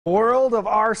World of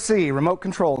RC, remote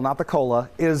control, not the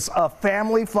cola, is a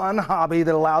family fun hobby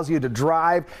that allows you to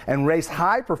drive and race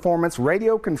high-performance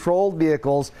radio-controlled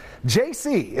vehicles.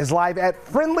 JC is live at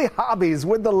Friendly Hobbies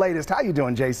with the latest. How you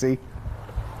doing, JC?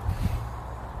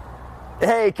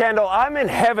 Hey, Kendall, I'm in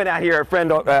heaven out here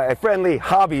at Friendly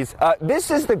Hobbies. This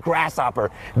is the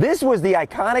Grasshopper. This was the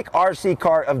iconic RC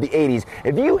car of the 80s.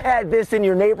 If you had this in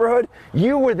your neighborhood,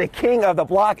 you were the king of the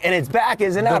block, and it's back,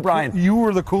 isn't it, Brian? You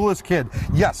were the coolest kid.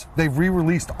 Yes, they've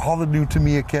re-released all the new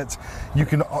Tamiya kits. You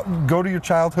can go to your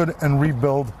childhood and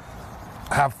rebuild.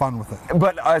 Have fun with it.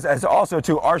 But as also,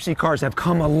 too, RC cars have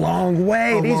come a long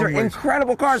way. These are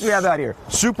incredible cars we have out here.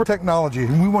 Super technology,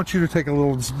 and we want you to take a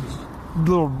little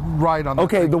ride on that.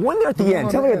 Okay, the one there at the end.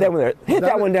 Tell me about that one there. Hit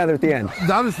that one down there at the end.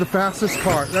 That is the fastest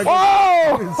car. That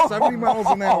goes 70 miles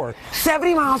an hour.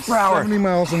 70 miles per hour. 70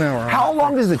 miles an hour. How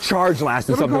long does the charge last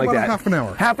in something like that? Half an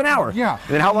hour. Half an hour? Yeah.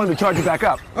 And then how long do you charge it back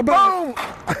up? About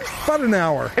an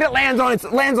hour. And it lands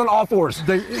on all fours.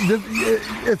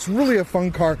 It's really a fun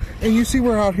car. And you see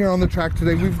we're out here on the track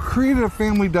today. We've created a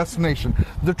family destination.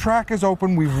 The track is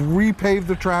open. We've repaved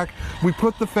the track. We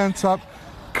put the fence up.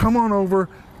 Come on over.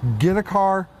 Get a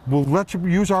car. We'll let you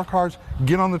use our cars.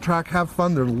 Get on the track. Have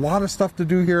fun. There's a lot of stuff to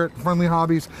do here at Friendly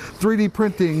Hobbies. 3D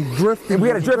printing, drifting. And we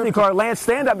had a drifting car. Lance,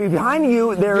 stand up. Behind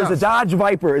you, there is a Dodge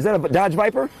Viper. Is that a Dodge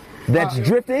Viper? That's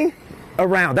drifting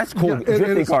around. That's cool. Yeah,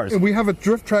 drifting cars. And we have a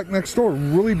drift track next door.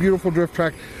 Really beautiful drift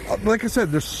track. Like I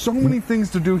said, there's so many things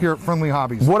to do here at Friendly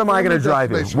Hobbies. What am I going to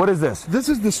drive in? What is this? This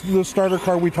is the starter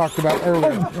car we talked about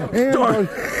earlier.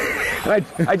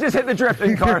 I just hit the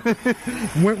drifting car.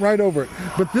 Went right over it.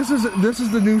 But this is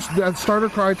the new starter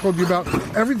car I told you about.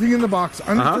 Everything in the box,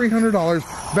 under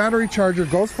 $300. Battery charger,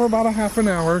 goes for about a half an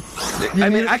hour.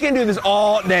 I can do this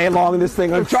all day long in this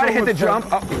thing. I'm trying to hit the jump.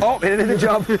 Oh, hit the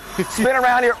jump. Spin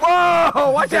around here. Whoa!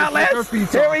 Watch out, Lance.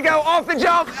 Here we go. Off the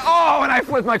jump. Oh, and I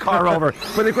flipped my car over.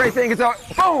 But the great thing is,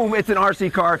 boom! It's an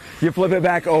RC car. You flip it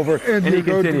back over, and you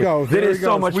continue. It is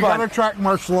so much fun. We got a track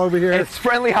marshal over here. It's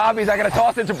Friendly Hobbies. I got to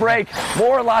toss it to break.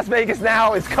 More Las Vegas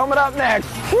Now is coming up next.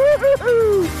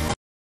 Woo-hoo-hoo.